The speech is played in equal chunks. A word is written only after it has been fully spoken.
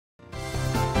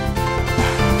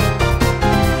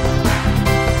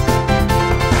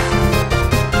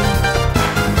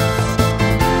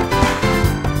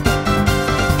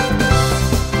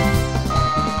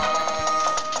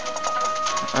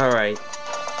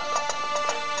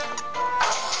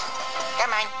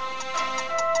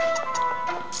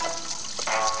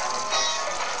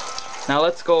Now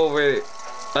let's go over.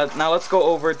 Now let's go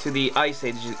over to the Ice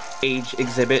Age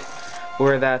exhibit,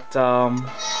 where that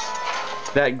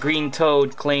that green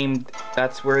toad claimed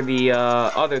that's where the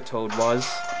other toad was.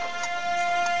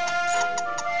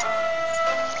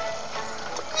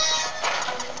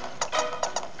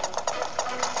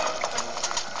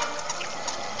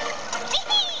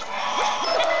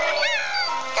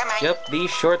 Yep, these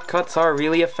shortcuts are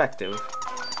really effective.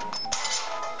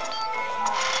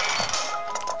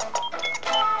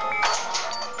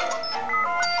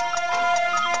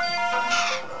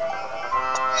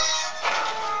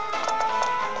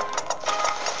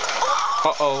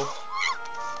 Uh-oh.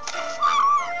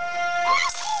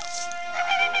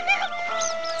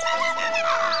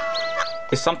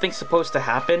 Is something supposed to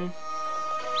happen?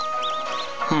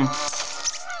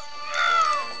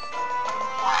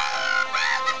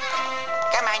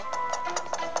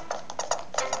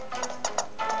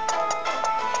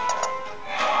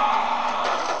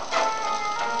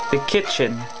 The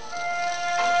kitchen.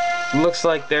 Looks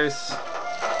like there's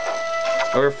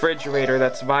a refrigerator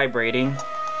that's vibrating.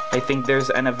 I think there's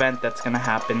an event that's gonna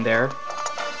happen there. A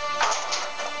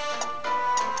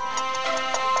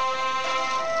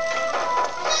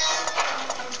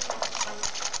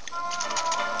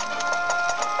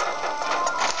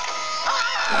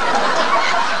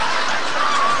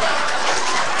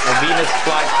Venus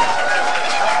flytrap.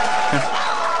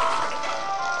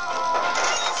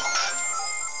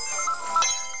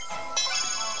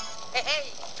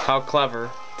 How clever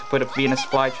to put a Venus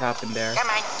flytrap in there.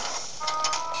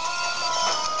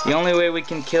 The only way we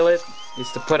can kill it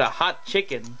is to put a hot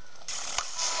chicken.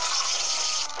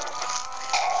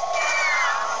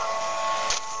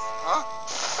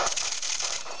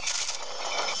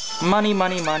 Money,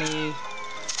 money, money.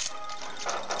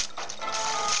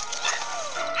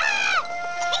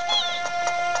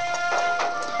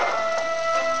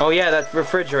 Oh yeah, that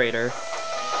refrigerator.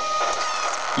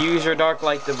 Use your dark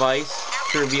light device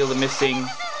to reveal the missing...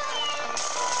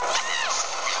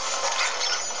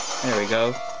 There we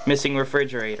go. Missing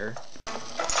refrigerator.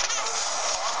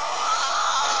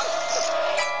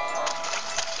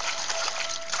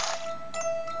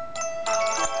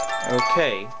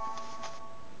 Okay.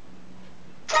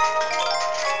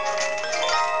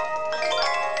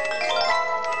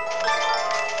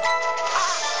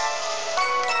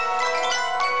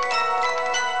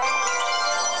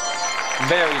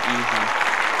 Very easy.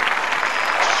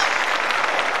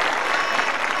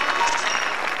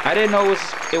 I didn't know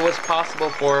it was possible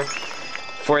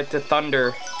for it to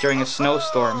thunder during a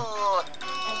snowstorm.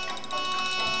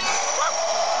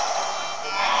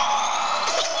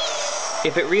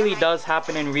 If it really does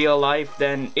happen in real life,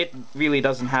 then it really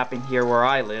doesn't happen here where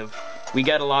I live. We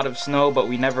get a lot of snow, but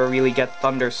we never really get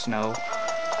thunder snow.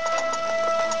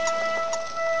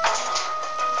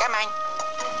 Come on.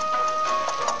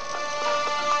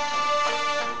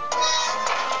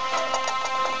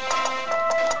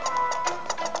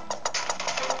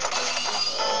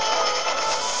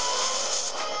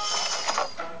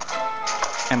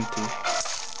 Empty.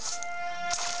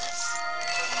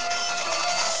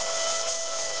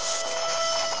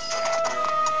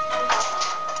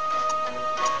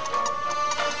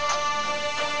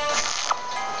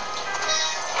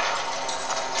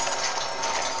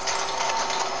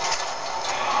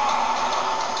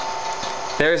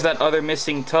 There's that other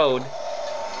missing toad.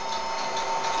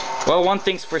 Well, one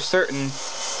thing's for certain.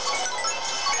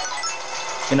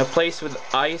 In a place with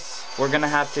ice, we're gonna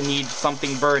have to need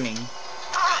something burning.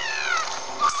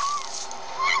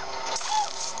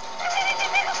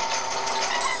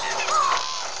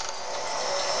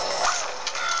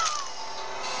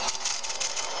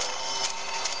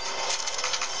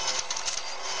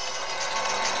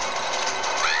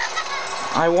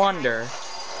 I wonder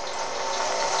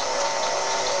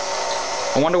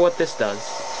what this does.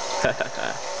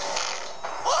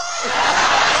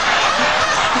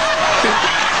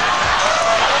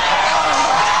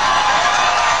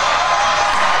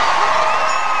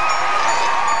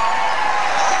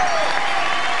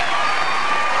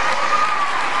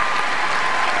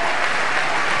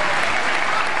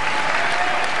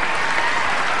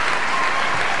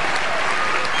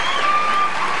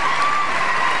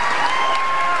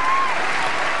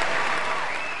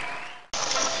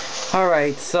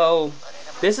 Alright, so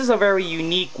this is a very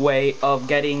unique way of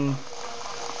getting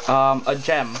a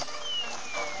gem.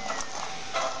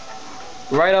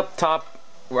 Right up top,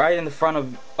 right in the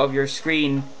front of your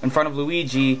screen, in front of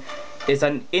Luigi, is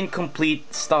an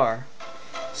incomplete star.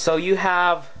 So you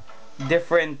have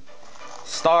different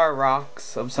star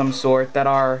rocks of some sort that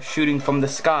are shooting from the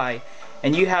sky,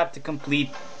 and you have to complete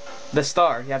the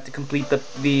star. You have to complete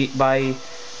by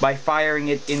by firing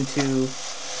it into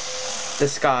the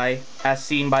sky as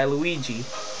seen by Luigi.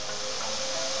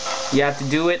 You have to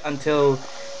do it until,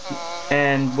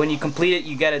 and when you complete it,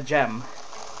 you get a gem.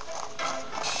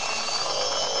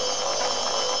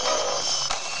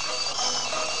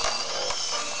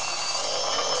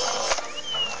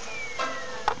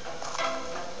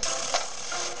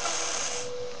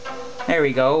 There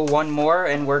we go, one more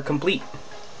and we're complete.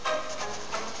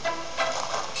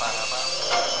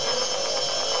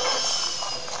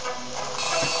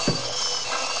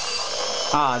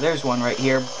 Ah, there's one right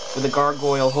here with a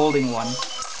gargoyle holding one.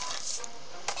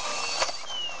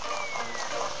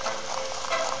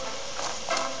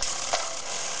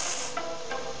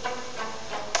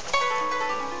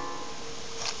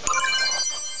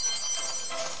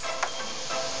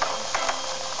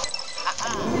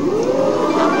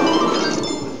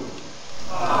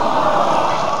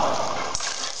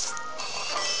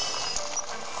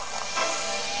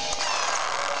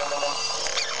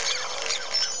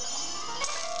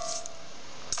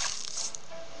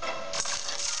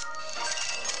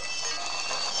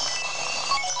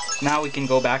 Now we can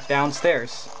go back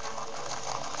downstairs.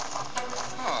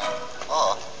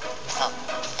 Oh.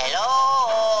 Hello.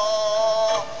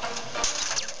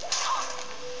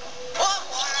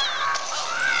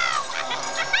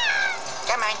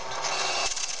 Come on.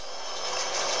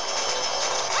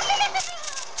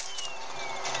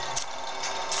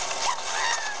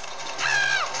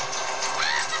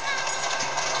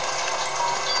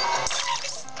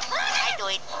 I do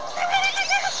it.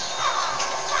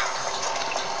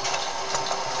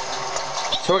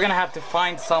 So we're gonna have to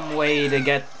find some way to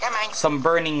get some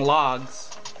burning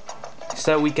logs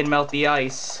so we can melt the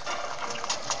ice.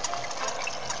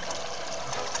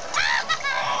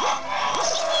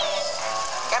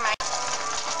 Come on.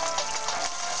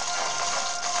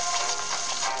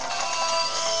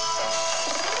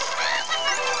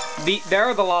 There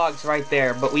are the logs right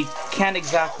there, but we can't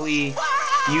exactly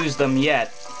use them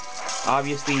yet.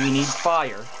 Obviously we need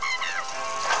fire.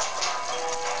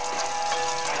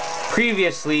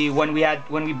 Previously, when we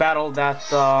battled that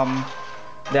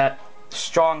that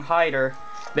strong hider,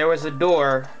 there was a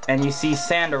door and you see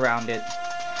sand around it.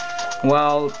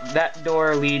 Well, that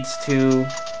door leads to...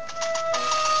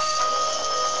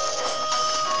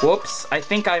 Whoops, I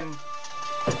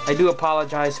do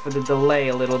apologize for the delay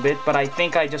a little bit, but I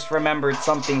think I just remembered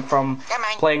something from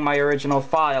playing my original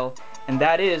file, and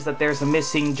that is that there's a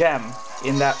missing gem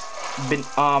in that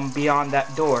beyond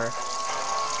that door.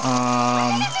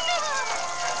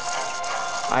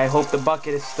 I hope the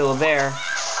bucket is still there,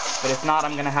 but if not,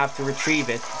 I'm gonna have to retrieve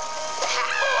it.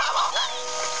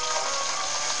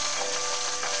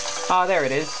 Ah, there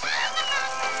it is.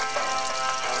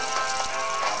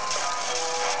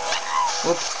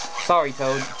 Oops, sorry,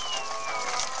 Toad.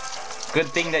 Good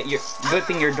thing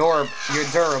you're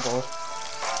durable.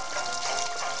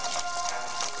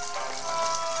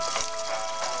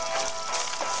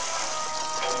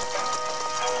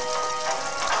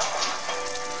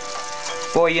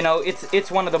 Boy, you know, it's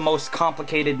one of the most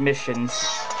complicated missions.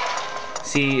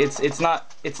 See, it's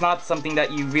not something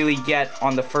that you really get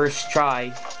on the first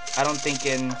try. I don't think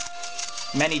in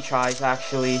many tries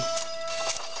actually,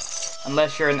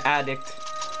 unless you're an addict.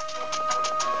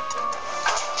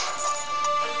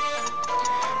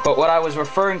 But what I was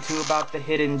referring to about the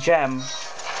hidden gem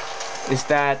is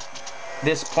that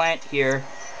this plant here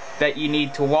that you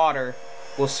need to water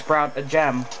will sprout a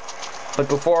gem. But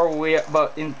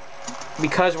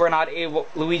because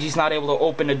Luigi's not able to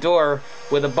open a door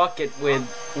with a bucket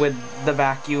with the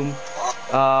vacuum,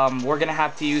 we're gonna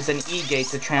have to use an E-Gate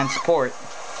to transport.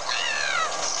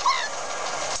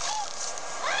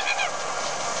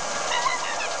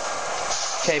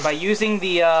 Okay, by using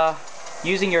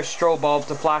your strobe bulb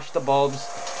to flash the bulbs,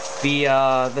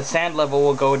 the sand level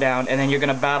will go down, and then you're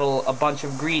gonna battle a bunch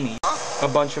of greenies.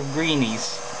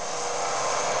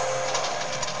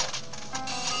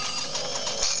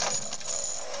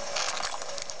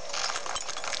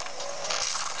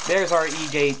 There's our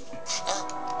E-Gate.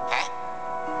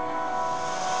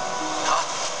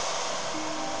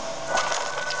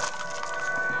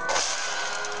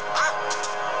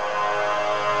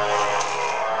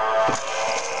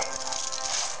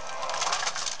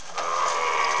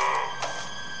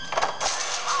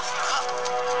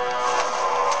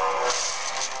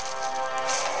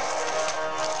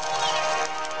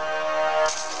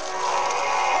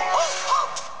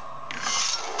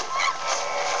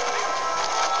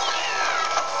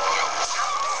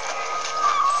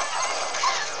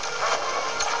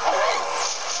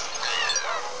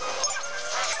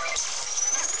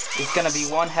 It's gonna be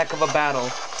one heck of a battle.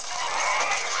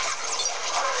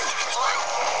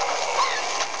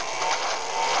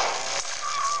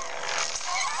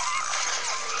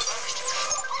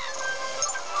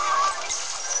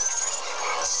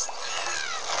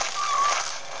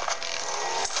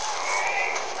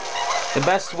 The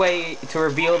best way to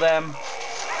reveal them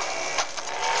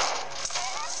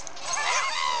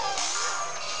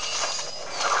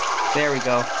there we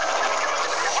go.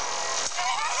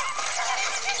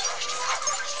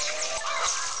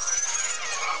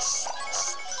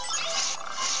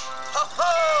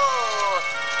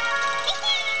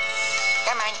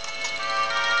 Come on.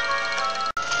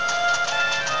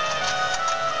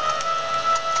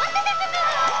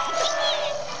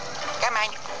 Come on.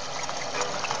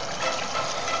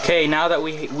 Okay, now that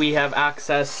we have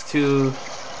access to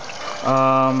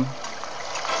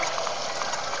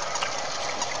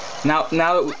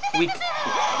now that we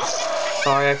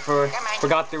sorry, I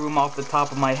forgot the room off the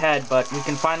top of my head, but we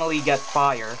can finally get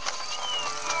fire.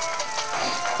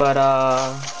 But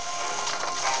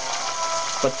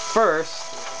first,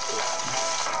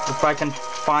 if I can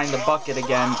find the bucket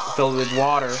again filled with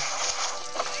water,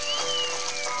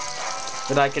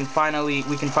 that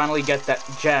we can finally get that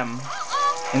gem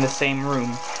in the same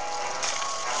room.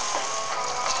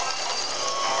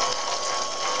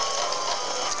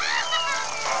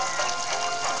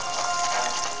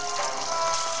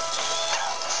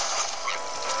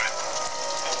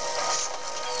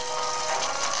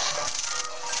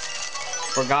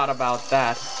 Forgot about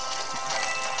that.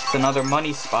 It's another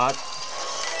money spot.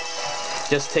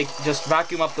 Just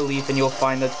vacuum up the leaf and you'll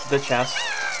find the chest.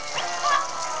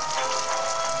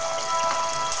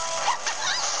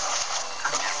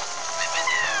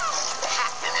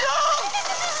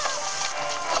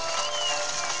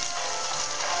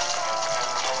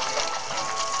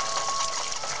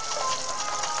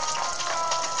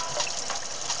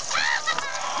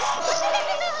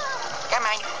 Come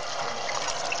on.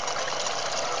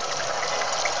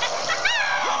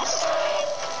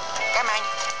 Come on.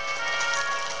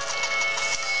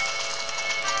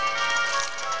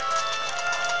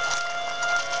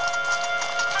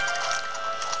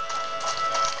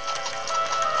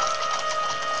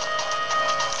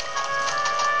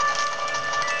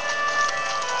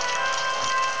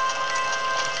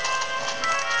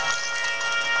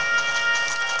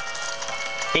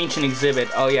 Ancient exhibit.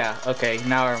 Oh yeah, okay,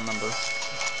 now I remember.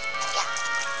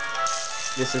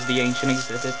 This is the ancient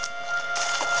exhibit.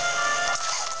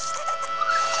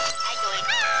 I do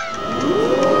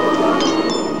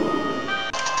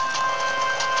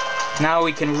it. Now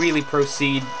we can really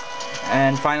proceed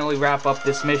and finally wrap up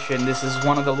this mission. This is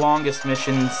one of the longest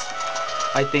missions,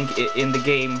 I think, in the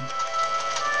game.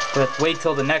 But wait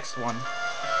till the next one.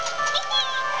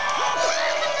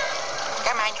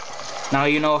 Come on. Now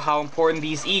you know how important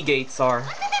these E-gates are.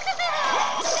 Come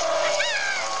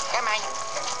on.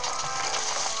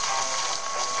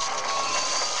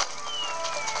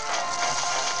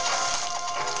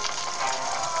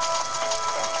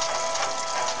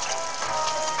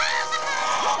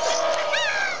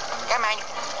 Come on.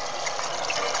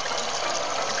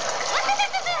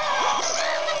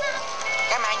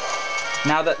 Come on.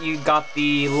 Now that you got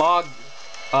the log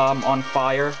on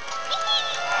fire,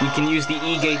 you can use the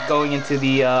E-gate going into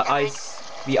the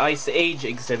Ice Age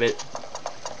exhibit.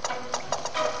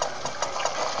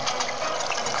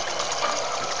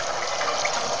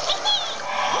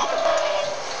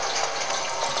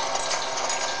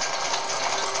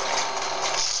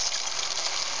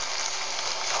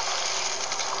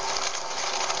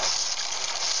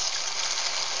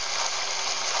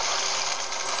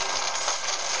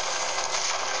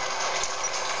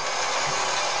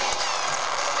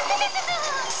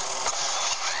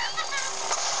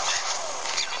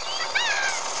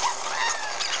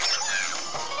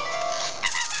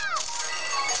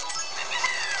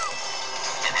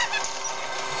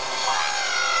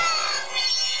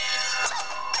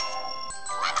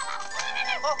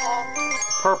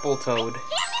 Purple toad.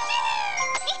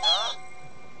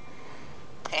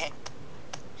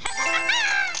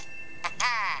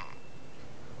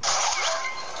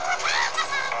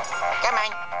 Come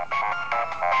on.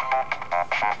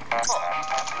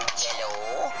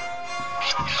 Yellow.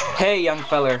 Hey young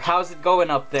feller, how's it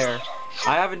going up there?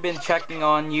 I haven't been checking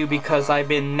on you because I've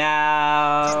been looking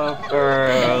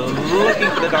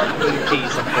for the Dark Moon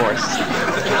keys, of course.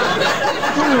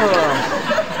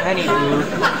 Anywho,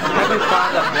 have you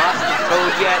found that blasted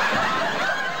toad yet?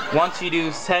 Once you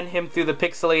do, send him through the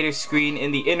pixelator screen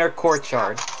in the inner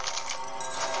courtyard.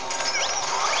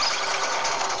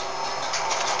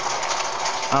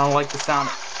 I don't like the sound.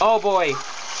 Oh boy!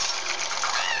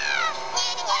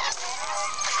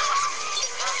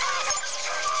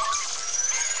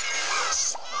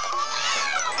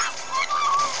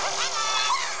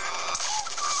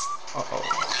 Uh-oh.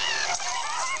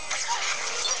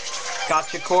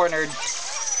 Got you cornered.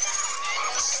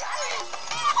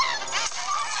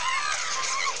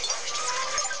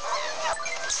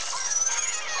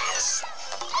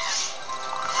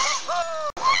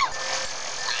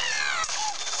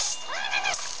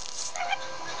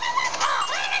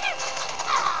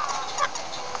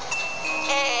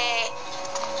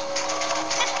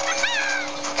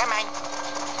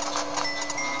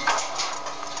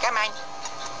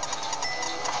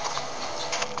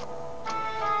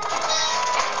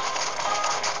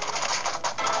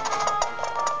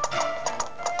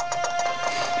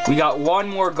 We got one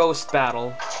more ghost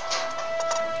battle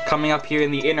coming up here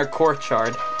in the inner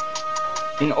courtyard.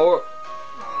 In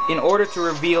order to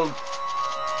reveal...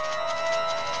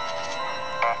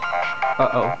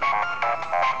 Uh-oh.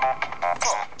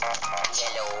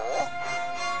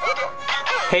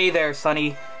 Hey there,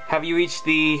 Sonny. Have you reached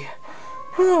the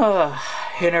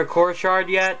inner courtyard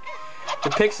yet? The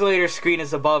pixelator screen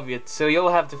is above it, so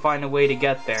you'll have to find a way to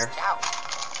get there.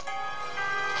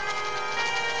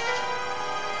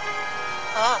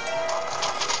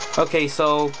 Okay,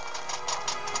 so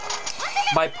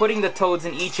by putting the toads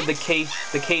in each of the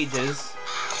cages,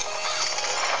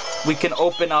 we can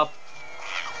open up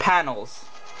panels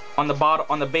on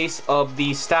the base of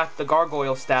the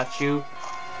gargoyle statue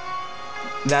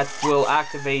that will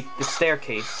activate the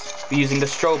staircase using the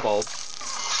strobe bulb.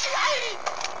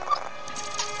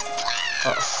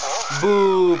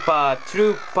 Boopa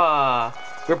Troopa!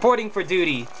 Reporting for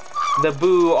duty. The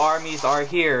Boo armies are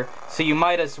here, so you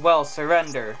might as well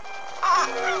surrender.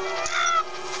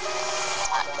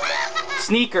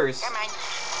 Sneakers!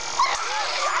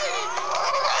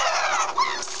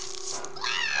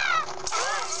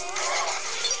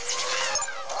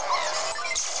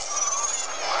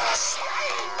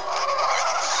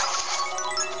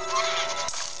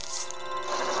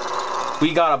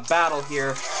 We got a battle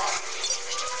here.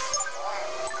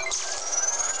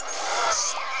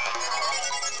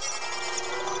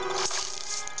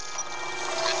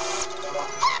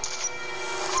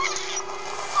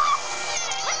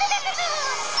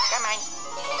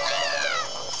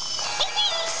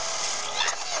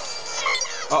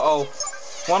 Uh-oh.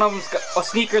 One of them's got... A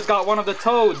sneaker's got one of the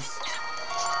toads.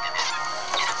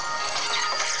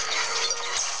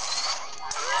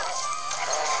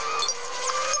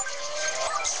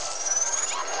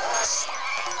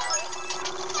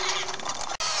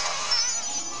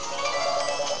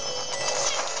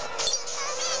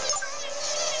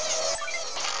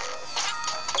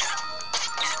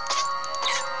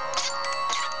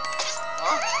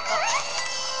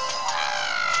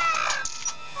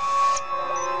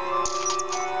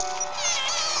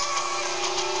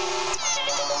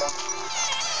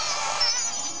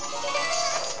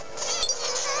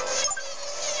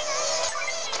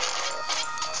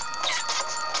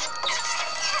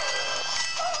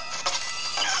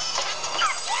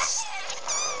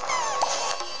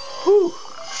 Whew.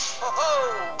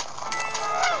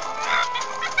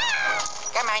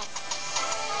 Come on.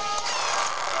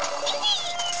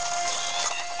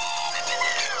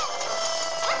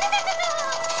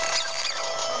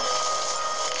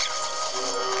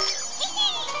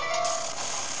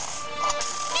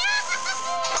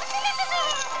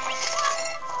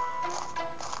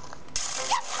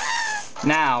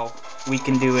 Now we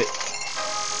can do it.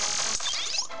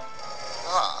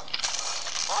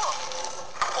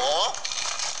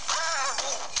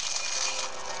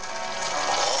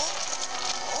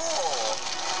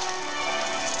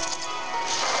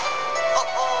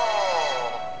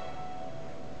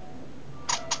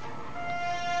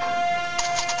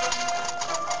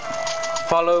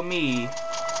 Follow me.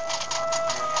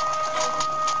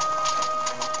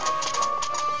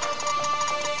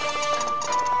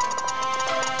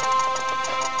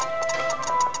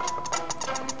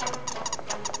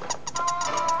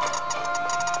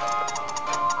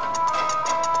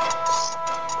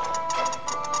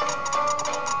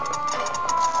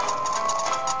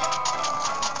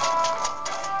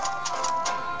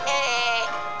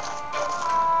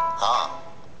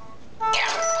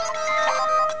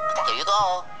 Here you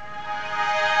go.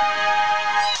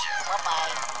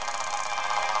 Bye-bye.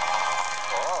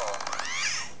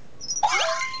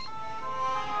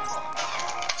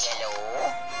 Hello?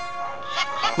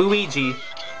 Luigi,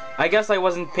 I guess I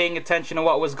wasn't paying attention to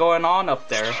what was going on up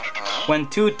there. When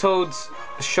two toads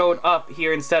showed up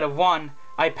here instead of one,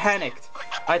 I panicked.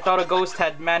 I thought a ghost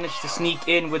had managed to sneak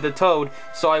in with the toad,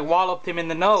 so I walloped him in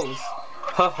the nose.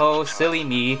 Ho-ho, silly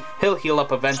me. He'll heal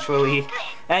up eventually.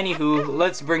 Anywho,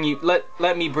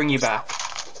 let me bring you back.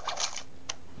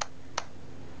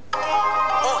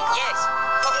 Oh, yes.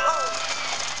 Ho-ho.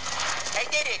 I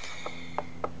did it.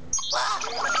 Ho-ho.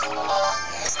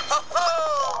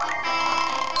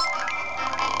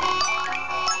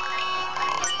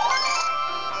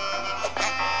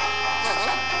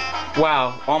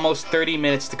 Wow, almost 30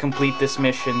 minutes to complete this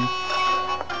mission.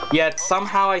 Yet,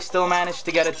 somehow I still managed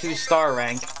to get a 2-star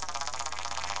rank.